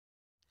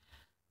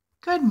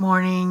Good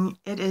morning.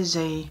 It is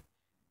a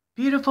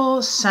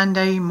beautiful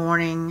Sunday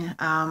morning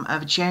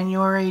of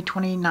January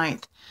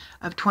 29th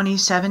of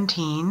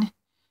 2017.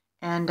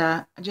 And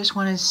I just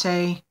want to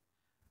say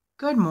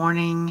good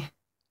morning,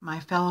 my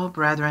fellow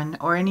brethren,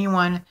 or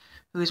anyone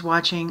who is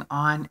watching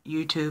on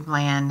YouTube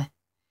land.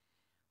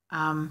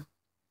 The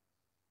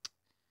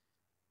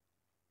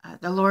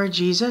Lord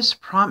Jesus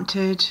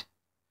prompted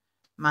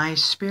my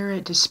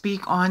spirit to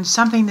speak on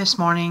something this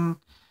morning.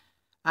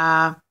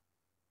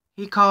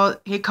 He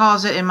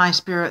calls it in my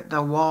spirit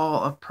the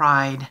wall of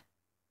pride.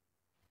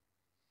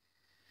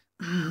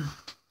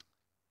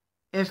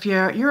 If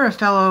you're a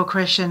fellow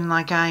Christian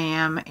like I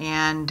am,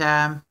 and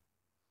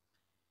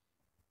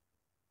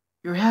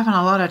you're having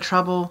a lot of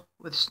trouble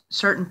with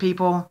certain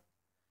people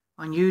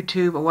on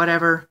YouTube or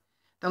whatever,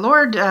 the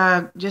Lord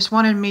just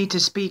wanted me to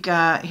speak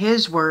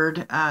His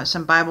word,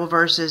 some Bible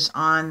verses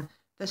on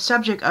the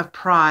subject of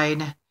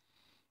pride.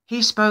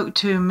 He spoke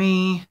to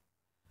me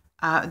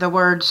the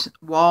words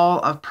wall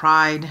of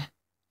pride.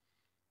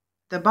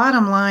 The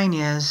bottom line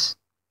is,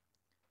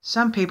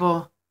 some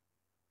people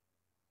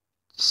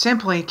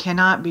simply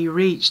cannot be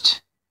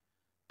reached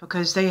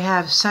because they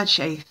have such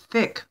a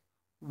thick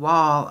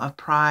wall of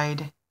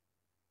pride.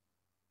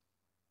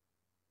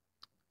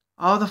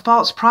 All the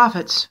false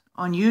prophets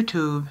on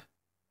YouTube,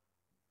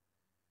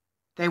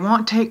 they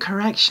won't take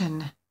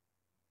correction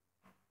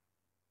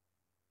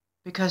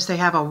because they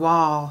have a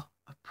wall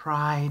of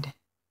pride.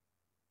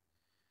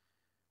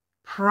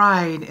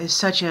 Pride is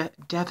such a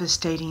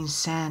devastating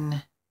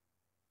sin.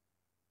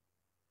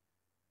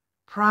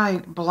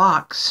 Pride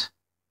blocks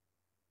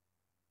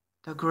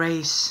the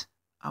grace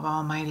of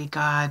Almighty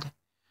God.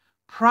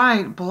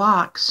 Pride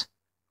blocks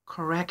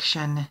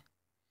correction.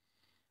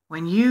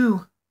 When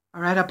you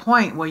are at a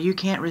point where you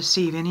can't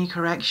receive any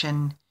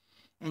correction,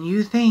 and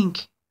you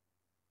think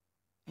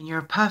in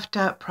your puffed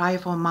up,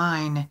 prideful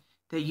mind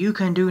that you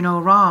can do no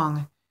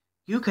wrong,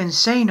 you can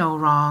say no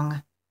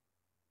wrong,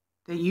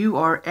 that you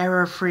are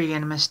error-free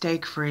and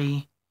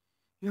mistake-free,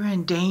 you're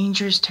in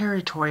dangerous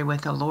territory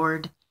with the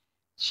Lord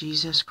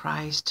Jesus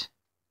Christ.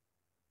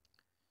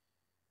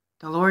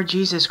 The Lord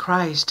Jesus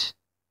Christ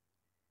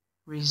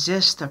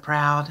resists the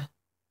proud,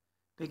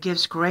 but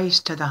gives grace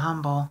to the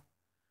humble.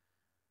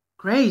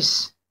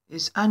 Grace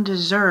is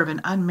undeserved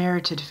and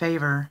unmerited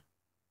favor.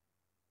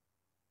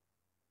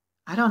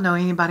 I don't know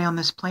anybody on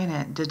this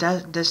planet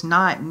that does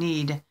not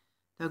need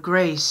the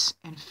grace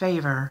and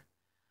favor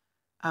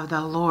of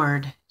the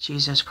Lord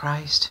Jesus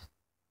Christ.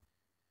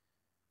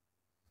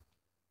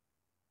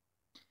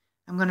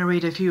 I'm going to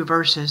read a few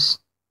verses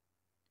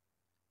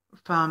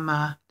from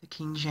the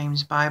King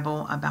James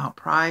Bible about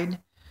pride.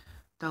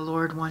 The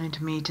Lord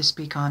wanted me to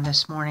speak on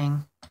this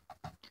morning.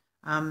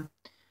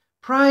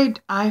 Pride,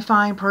 I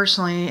find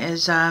personally,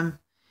 is I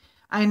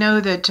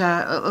know that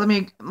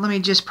let me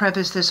just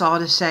preface this all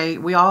to say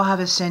we all have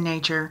a sin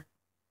nature.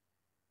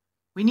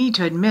 We need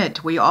to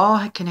admit we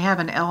all can have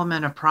an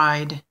element of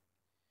pride.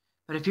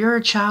 But if you're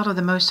a child of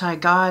the Most High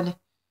God,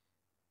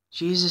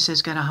 Jesus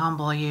is going to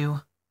humble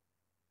you.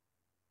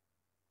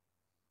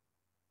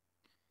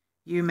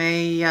 You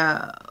may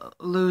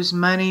lose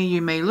money,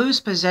 you may lose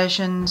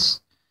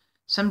possessions,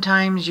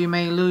 sometimes you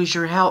may lose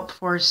your health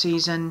for a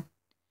season.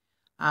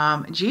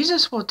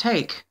 Jesus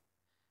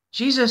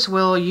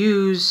will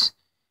use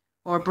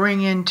or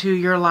bring into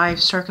your life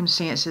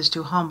circumstances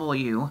to humble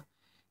you.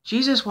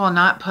 Jesus will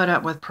not put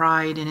up with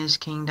pride in His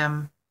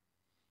kingdom,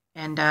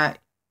 and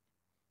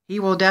He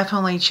will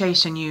definitely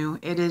chasten you.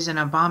 It is an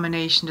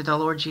abomination to the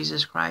Lord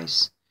Jesus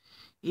Christ.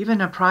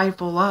 Even a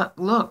prideful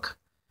look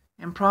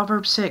in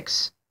Proverbs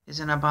 6 is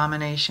an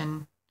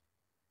abomination.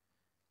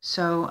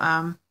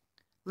 So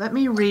let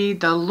me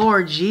read the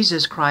Lord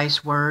Jesus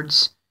Christ's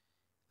words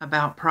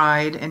about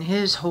pride and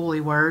His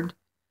holy word,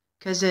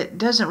 because it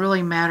doesn't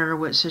really matter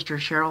what Sister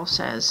Cheryl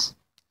says.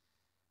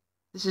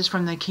 This is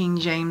from the King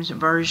James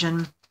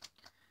Version.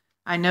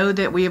 I know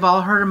that we've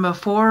all heard them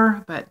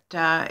before, but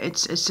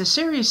it's a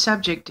serious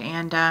subject,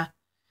 and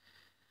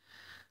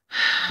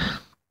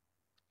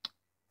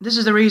this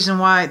is the reason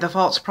why the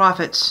false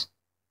prophets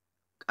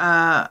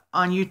on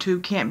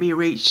YouTube can't be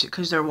reached,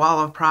 because their wall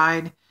of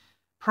pride.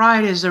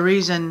 Pride is the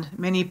reason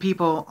many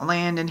people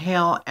land in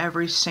hell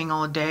every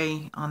single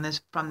day from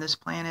this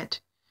planet.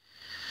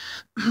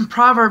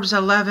 Proverbs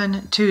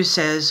 11:2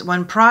 says,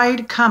 "When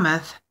pride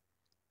cometh,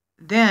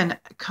 then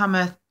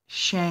cometh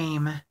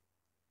shame,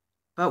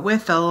 but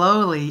with the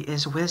lowly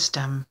is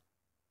wisdom."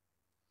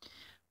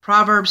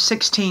 Proverbs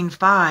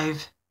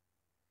 16:5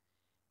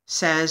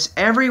 says,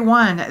 "Every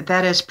one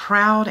that is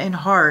proud in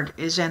heart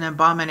is an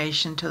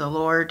abomination to the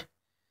Lord.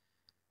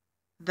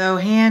 Though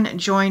hand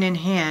join in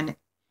hand,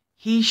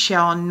 he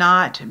shall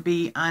not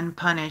be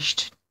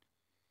unpunished."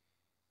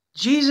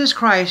 Jesus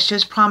Christ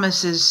just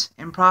promises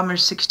in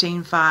Proverbs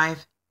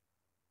 16:5,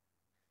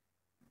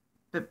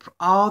 but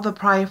all the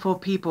prideful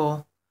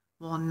people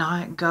will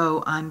not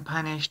go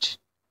unpunished.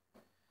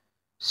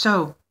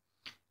 So,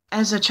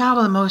 as a child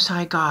of the Most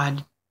High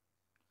God,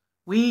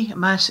 we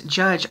must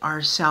judge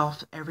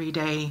ourselves every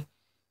day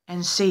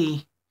and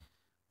see.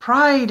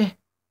 Pride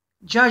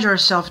judge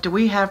ourselves. Do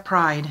we have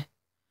pride?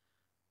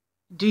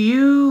 Do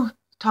you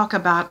talk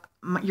about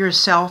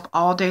yourself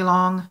all day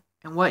long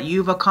and what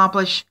you've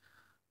accomplished?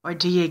 Or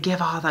do you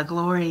give all the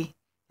glory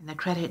and the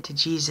credit to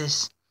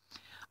Jesus?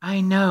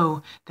 I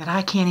know that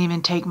I can't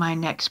even take my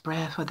next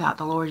breath without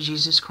the Lord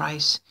Jesus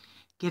Christ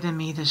giving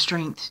me the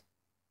strength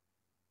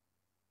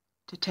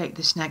to take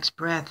this next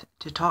breath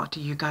to talk to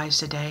you guys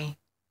today.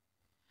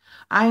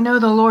 I know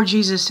the Lord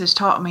Jesus has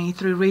taught me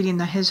through reading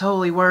His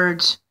holy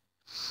words.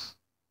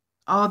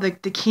 All the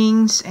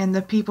kings and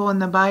the people in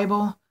the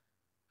Bible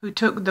who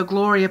took the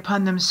glory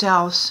upon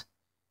themselves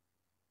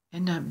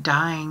end up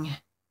dying.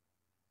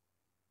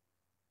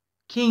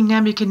 King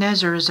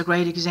Nebuchadnezzar is a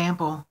great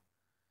example.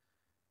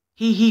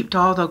 He heaped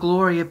all the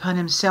glory upon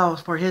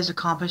himself for his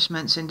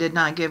accomplishments and did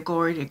not give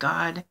glory to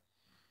God.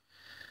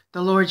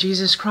 The Lord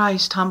Jesus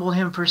Christ humbled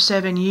him for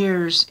 7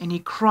 years, and he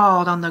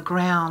crawled on the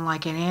ground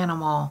like an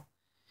animal.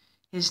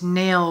 His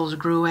nails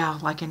grew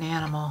out like an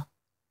animal.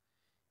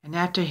 And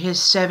after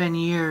his 7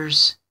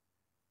 years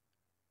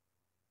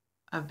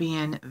of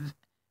being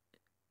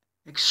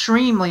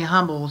extremely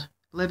humbled,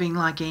 living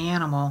like an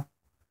animal,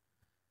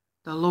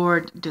 the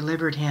Lord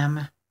delivered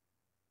him.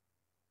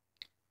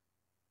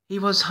 He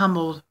was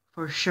humbled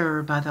for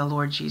sure by the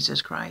Lord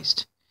Jesus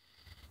Christ.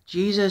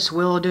 Jesus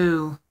will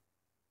do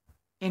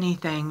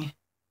anything.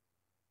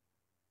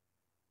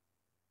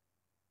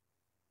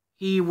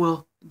 He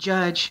will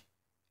judge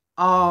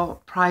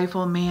all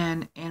prideful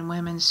men and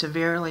women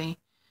severely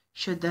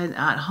should they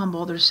not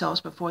humble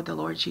themselves before the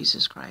Lord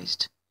Jesus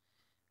Christ.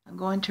 I'm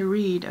going to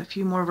read a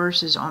few more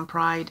verses on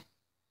pride.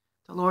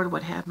 The Lord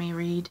would have me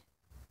read.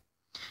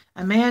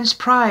 A man's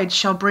pride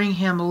shall bring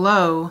him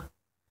low,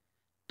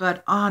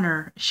 but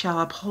honor shall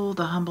uphold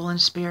the humble in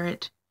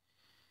spirit.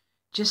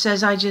 Just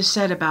as I just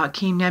said about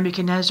King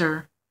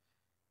Nebuchadnezzar,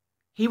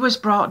 he was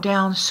brought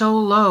down so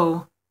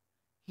low,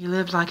 he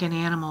lived like an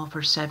animal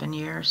for 7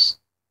 years.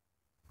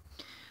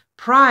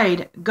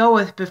 Pride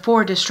goeth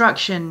before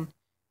destruction,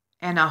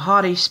 and a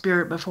haughty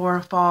spirit before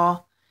a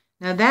fall.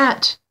 Now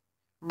that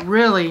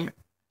really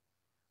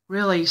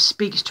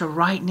speaks to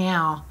right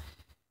now,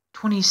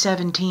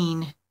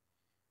 2017.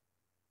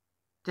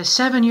 The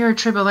 7-year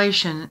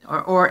tribulation,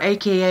 or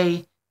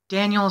aka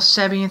Daniel's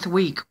 70th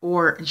week,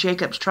 or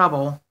Jacob's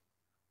trouble,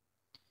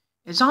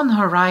 is on the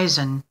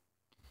horizon.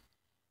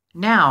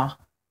 Now,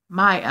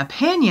 my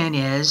opinion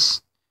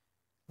is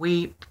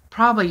we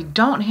probably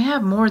don't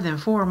have more than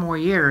 4 more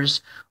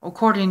years,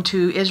 according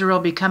to Israel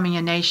becoming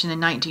a nation in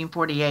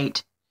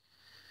 1948.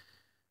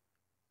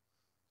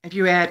 If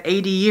you add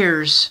 80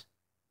 years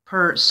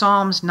per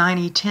Psalms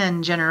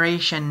 90:10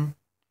 generation,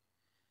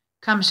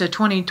 comes to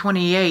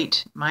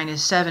 2028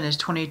 minus 7 is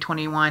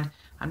 2021.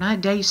 I'm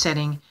not date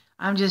setting.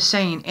 I'm just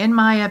saying, in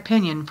my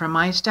opinion, from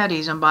my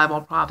studies on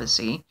Bible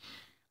prophecy,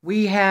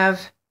 we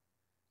have,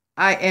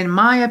 in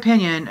my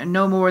opinion,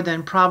 no more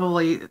than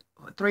probably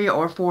 3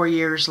 or 4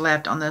 years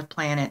left on the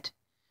planet.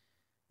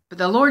 But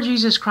the Lord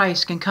Jesus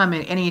Christ can come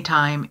at any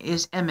time,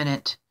 is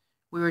imminent.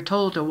 We were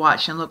told to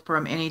watch and look for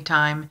him any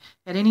time.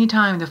 At any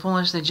time, the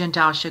fullness of the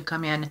Gentiles should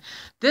come in.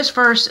 This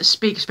verse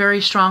speaks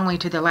very strongly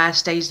to the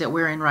last days that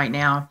we're in right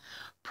now.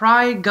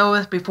 Pride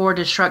goeth before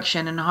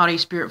destruction, and a haughty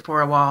spirit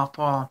for a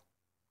fall.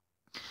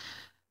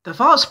 The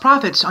false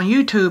prophets on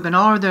YouTube and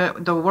all over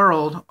the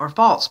world are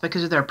false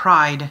because of their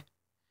pride.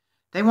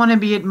 They want to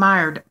be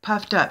admired,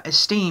 puffed up,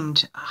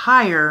 esteemed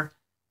higher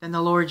than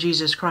the Lord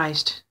Jesus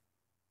Christ.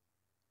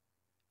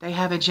 They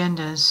have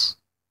agendas.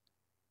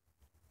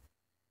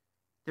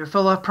 They're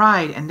full of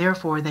pride, and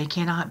therefore they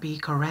cannot be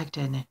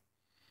corrected.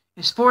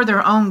 It's for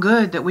their own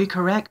good that we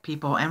correct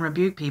people and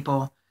rebuke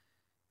people.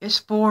 It's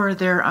for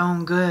their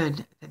own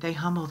good that they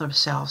humble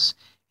themselves.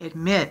 I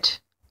admit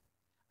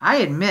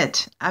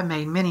I've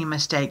made many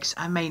mistakes.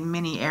 I've made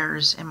many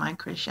errors in my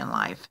Christian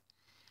life.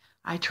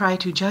 I try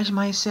to judge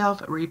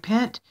myself,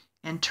 repent,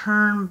 and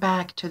turn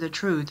back to the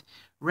truth,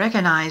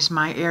 recognize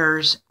my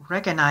errors,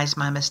 recognize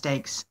my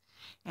mistakes,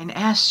 and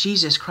ask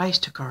Jesus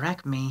Christ to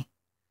correct me.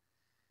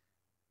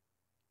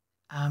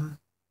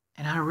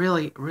 And I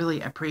really,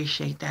 really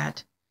appreciate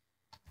that.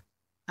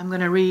 I'm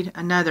going to read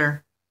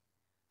another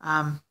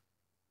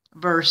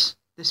verse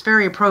that's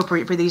very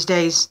appropriate for these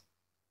days.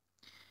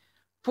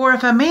 For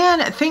if a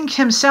man think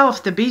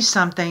himself to be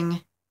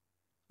something,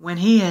 when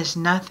he is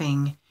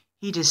nothing,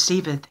 he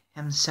deceiveth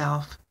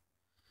himself.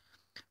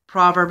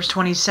 Proverbs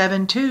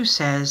 27:2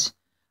 says,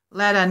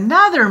 Let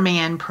another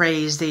man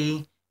praise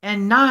thee,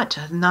 and not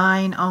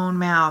thine own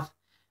mouth,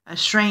 a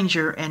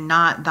stranger and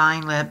not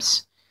thine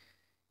lips.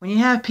 When you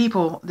have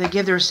people that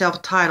give themselves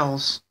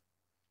titles,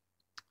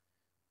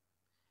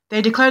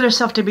 they declare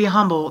themselves to be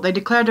humble, they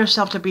declare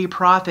themselves to be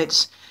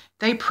prophets,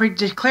 they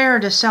declare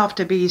themselves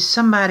to be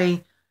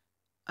somebody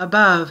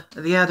above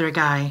the other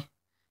guy.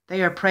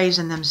 They are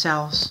praising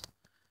themselves.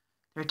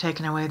 They're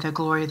taking away the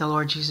glory of the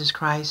Lord Jesus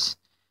Christ.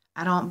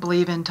 I don't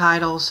believe in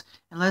titles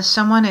unless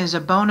someone is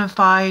a bona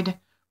fide,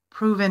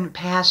 proven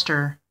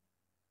pastor.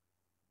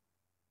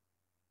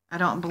 I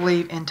don't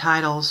believe in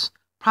titles.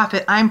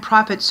 Prophet, I'm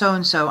prophet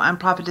so-and-so. I'm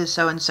prophetess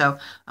so-and-so.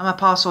 I'm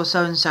apostle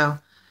so-and-so.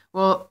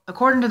 Well,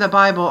 according to the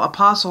Bible,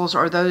 apostles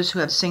are those who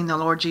have seen the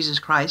Lord Jesus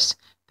Christ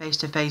face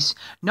to face.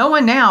 No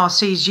one now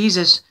sees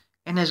Jesus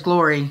in his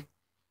glory.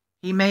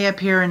 He may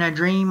appear in a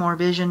dream or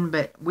vision,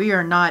 but we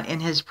are not in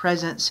his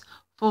presence,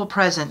 full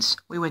presence.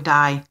 We would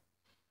die.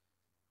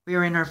 We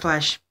are in our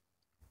flesh.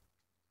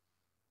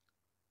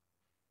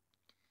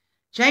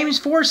 James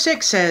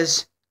 4:6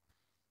 says,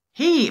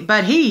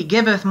 But he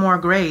giveth more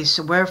grace,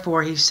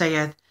 wherefore he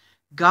saith,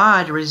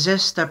 God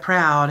resists the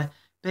proud,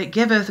 but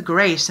giveth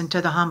grace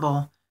unto the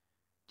humble.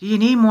 Do you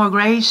need more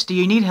grace? Do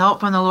you need help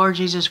from the Lord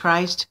Jesus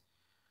Christ?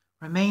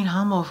 Remain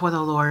humble for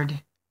the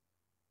Lord.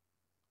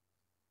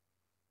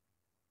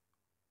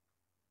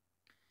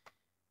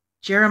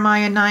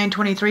 Jeremiah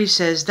 9:23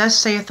 says, Thus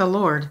saith the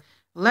Lord,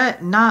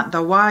 Let not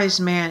the wise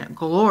man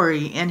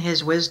glory in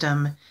his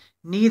wisdom,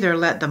 neither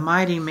let the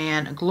mighty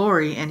man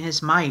glory in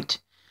his might.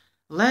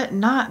 Let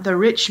not the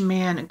rich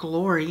man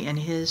glory in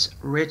his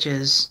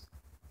riches.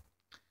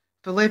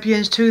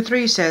 Philippians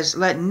 2:3 says,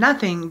 Let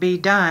nothing be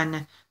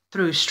done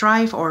through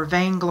strife or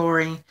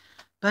vainglory,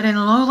 but in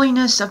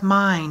lowliness of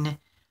mind,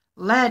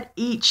 let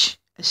each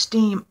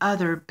esteem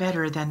other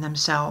better than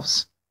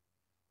themselves.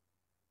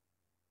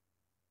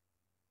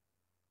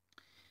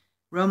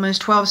 Romans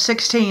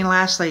 12:16,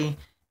 lastly,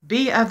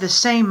 Be of the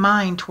same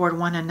mind toward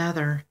one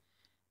another.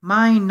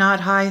 Mind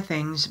not high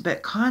things,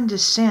 but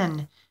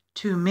condescend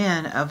to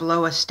men of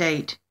low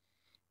estate.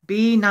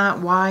 Be not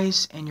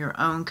wise in your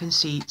own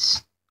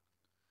conceits.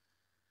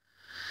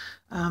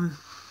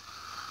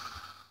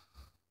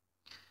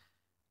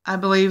 I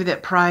believe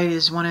that pride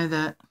is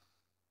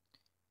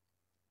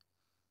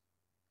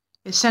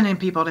it's sending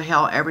people to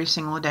hell every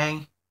single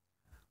day.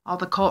 All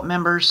the cult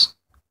members,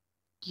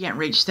 you can't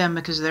reach them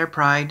because of their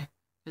pride,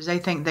 because they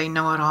think they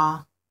know it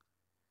all.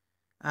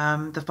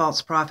 The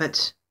false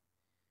prophets,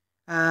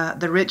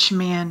 the rich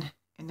men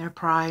in their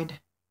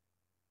pride,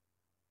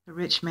 the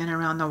rich men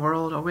around the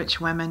world, or rich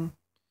women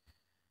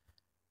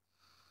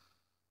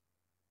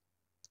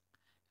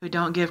who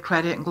don't give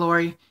credit and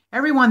glory.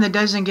 Everyone that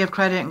doesn't give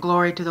credit and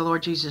glory to the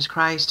Lord Jesus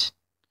Christ,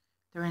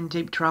 they're in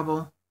deep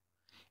trouble.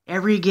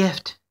 Every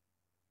gift,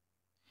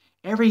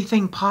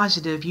 everything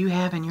positive you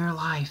have in your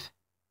life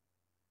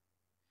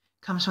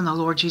comes from the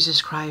Lord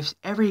Jesus Christ.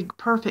 Every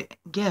perfect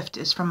gift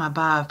is from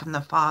above, from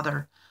the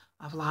Father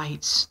of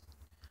lights.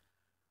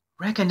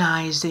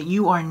 Recognize that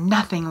you are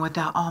nothing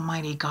without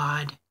Almighty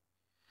God.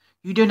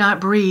 You do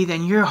not breathe,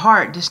 and your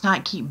heart does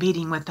not keep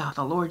beating without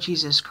the Lord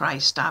Jesus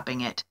Christ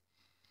stopping it.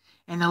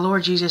 And the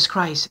Lord Jesus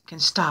Christ can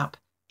stop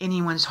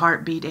anyone's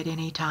heartbeat at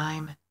any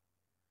time.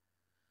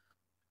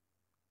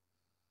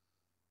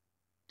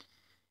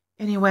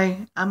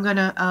 Anyway, I'm going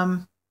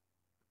to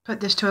put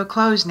this to a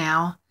close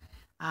now.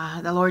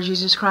 The Lord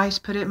Jesus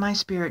Christ put it in my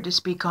spirit to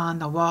speak on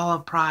the wall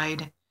of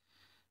pride.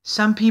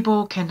 Some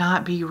people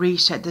cannot be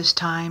reached at this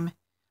time.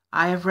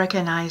 I have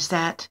recognized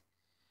that.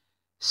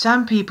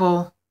 Some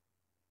people,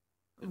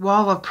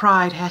 wall of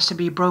pride has to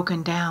be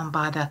broken down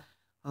by the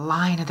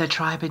Lion of the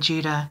tribe of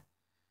Judah.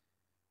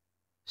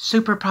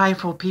 Super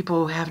prideful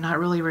people have not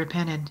really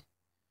repented.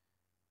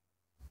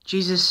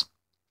 If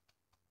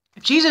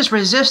Jesus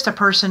resists a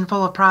person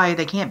full of pride,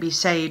 they can't be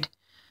saved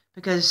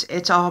because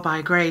it's all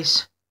by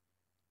grace.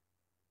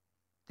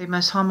 They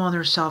must humble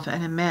themselves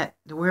and admit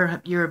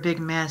that you're a big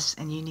mess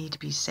and you need to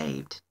be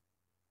saved.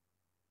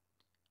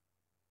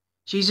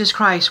 Jesus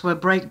Christ will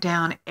break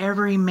down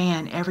every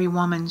man, every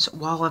woman's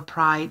wall of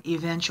pride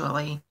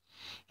eventually.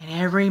 And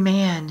every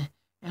man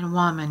and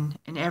woman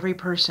and every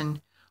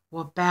person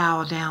will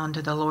bow down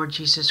to the Lord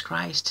Jesus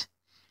Christ.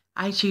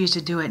 I choose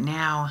to do it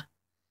now.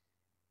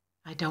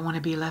 I don't want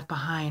to be left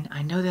behind.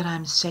 I know that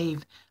I'm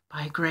saved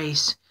by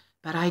grace,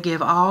 but I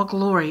give all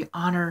glory,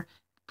 honor,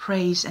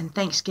 praise, and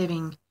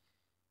thanksgiving.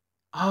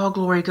 All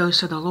glory goes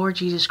to the Lord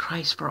Jesus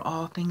Christ for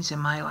all things in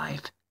my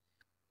life.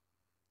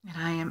 And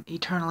I am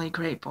eternally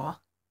grateful.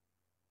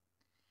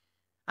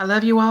 I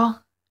love you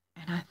all,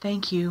 and I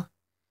thank you.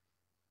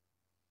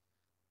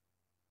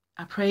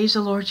 I praise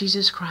the Lord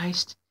Jesus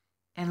Christ,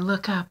 and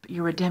look up,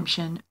 your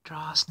redemption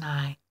draws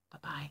nigh.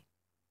 Bye-bye.